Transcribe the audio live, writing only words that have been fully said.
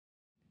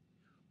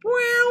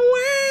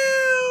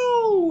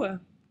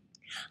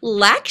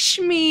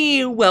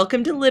Lakshmi,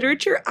 welcome to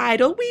Literature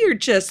Idol. We are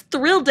just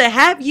thrilled to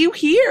have you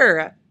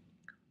here.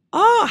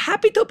 Oh,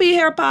 happy to be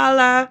here,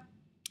 Bala.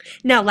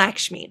 Now,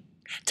 Lakshmi,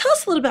 tell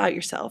us a little about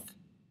yourself.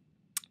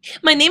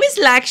 My name is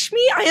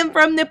Lakshmi. I am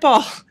from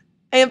Nepal.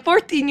 I am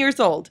 14 years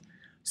old.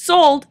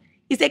 Sold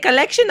is a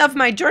collection of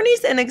my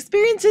journeys and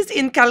experiences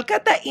in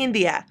Calcutta,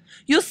 India.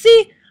 You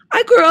see,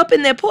 I grew up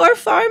in a poor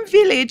farm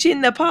village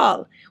in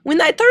Nepal.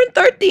 When I turned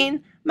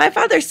 13, my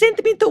father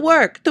sent me to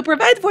work to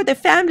provide for the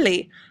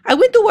family. I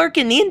went to work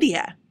in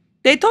India.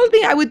 They told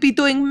me I would be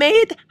doing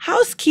maid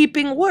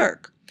housekeeping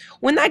work.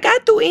 When I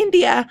got to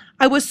India,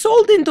 I was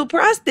sold into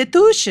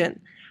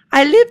prostitution.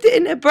 I lived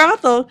in a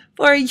brothel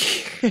for a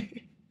year,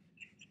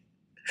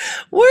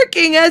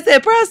 working as a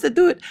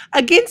prostitute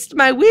against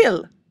my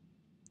will.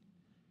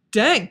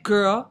 Dang,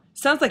 girl.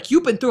 Sounds like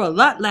you've been through a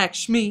lot,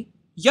 Lakshmi.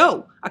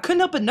 Yo, I couldn't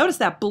help but notice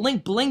that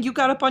bling you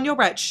got up on your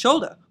right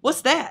shoulder.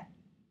 What's that?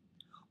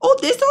 Oh,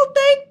 this old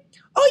thing?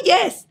 Oh,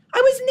 yes. I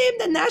was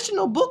named a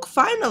National Book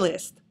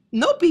finalist.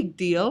 No big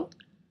deal.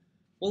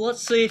 Well,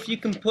 let's see if you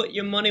can put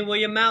your money where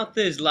your mouth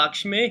is,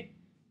 Lakshmi.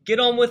 Get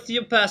on with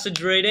your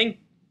passage reading.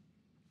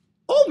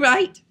 All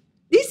right.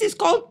 This is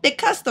called The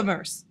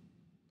Customers.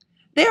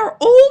 They are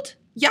old,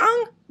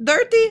 young,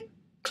 dirty,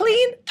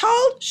 clean,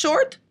 tall,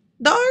 short,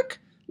 dark,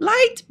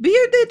 light,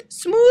 bearded,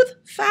 smooth,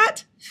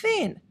 fat,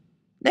 thin.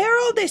 They are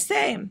all the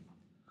same.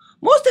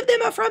 Most of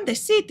them are from the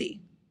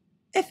city.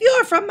 A few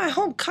are from my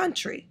home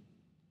country.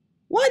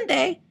 One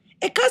day,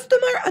 a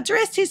customer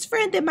addressed his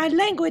friend in my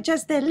language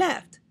as they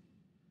left.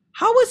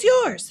 "How was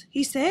yours?"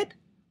 he said.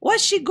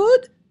 "Was she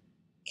good?"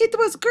 "It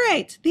was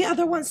great," the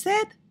other one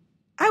said.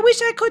 "I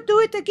wish I could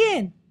do it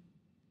again."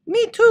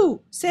 "Me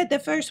too," said the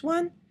first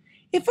one.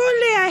 "If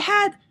only I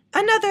had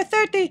another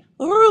 30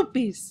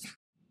 rupees.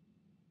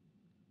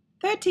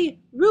 30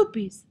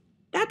 rupees.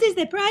 That is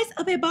the price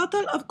of a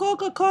bottle of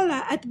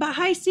Coca-Cola at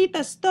Bahai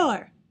Sita's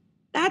store.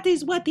 That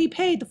is what he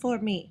paid for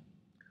me."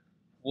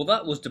 Well,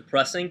 that was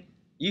depressing.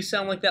 You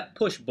sound like that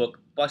push book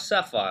by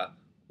Sapphire,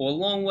 or A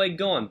Long Way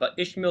Gone by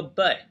Ishmael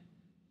Bey.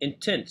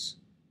 Intense,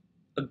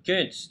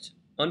 against,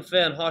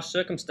 unfair and harsh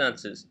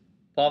circumstances,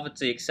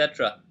 poverty,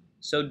 etc.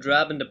 So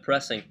drab and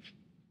depressing.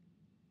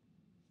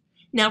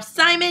 Now,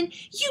 Simon,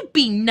 you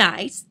be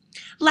nice.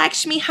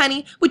 Lakshmi,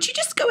 honey, would you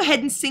just go ahead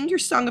and sing your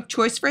song of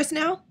choice for us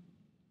now?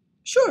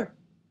 Sure.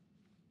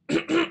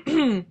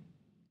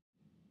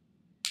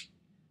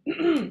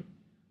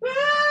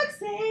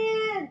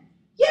 Roxanne,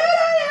 you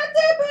don't have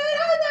to put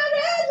on the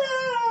red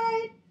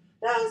light.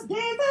 Those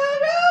days are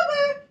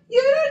over.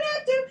 You don't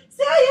have to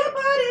sell your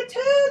body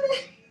to the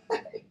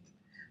light.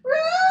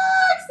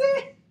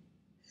 Roxanne,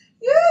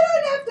 you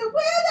don't have to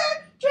wear that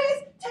dress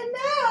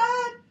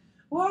tonight.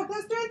 Walk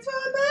the streets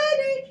for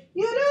money.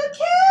 You don't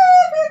care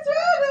if it's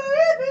wrong or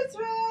if it's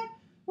right.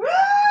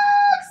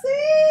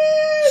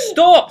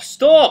 Roxanne!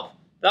 Stop!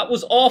 That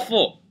was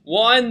awful.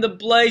 Why in the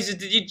blazes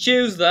did you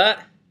choose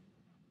that?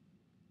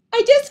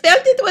 I just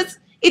felt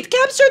it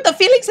captured the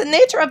feelings and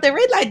nature of the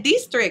red light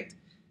district.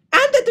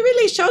 And it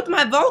really showed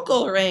my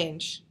vocal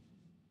range.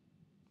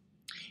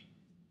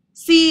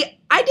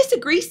 See, I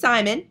disagree,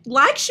 Simon.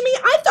 Lakshmi,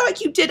 I thought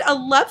you did a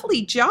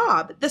lovely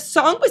job. The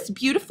song was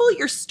beautiful.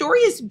 Your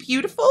story is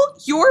beautiful.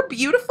 You're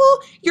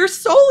beautiful. Your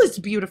soul is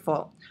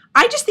beautiful.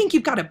 I just think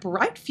you've got a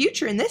bright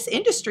future in this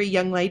industry,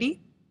 young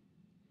lady.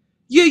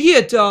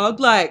 Yeah, dog.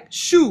 Like,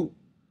 shoot.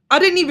 I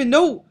didn't even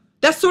know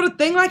that sort of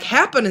thing like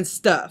happened and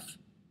stuff.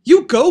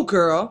 You go,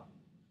 girl.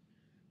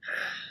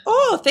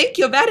 Oh, thank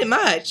you very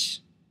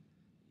much.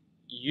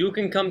 You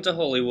can come to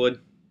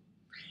Hollywood.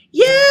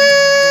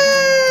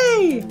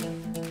 Yay!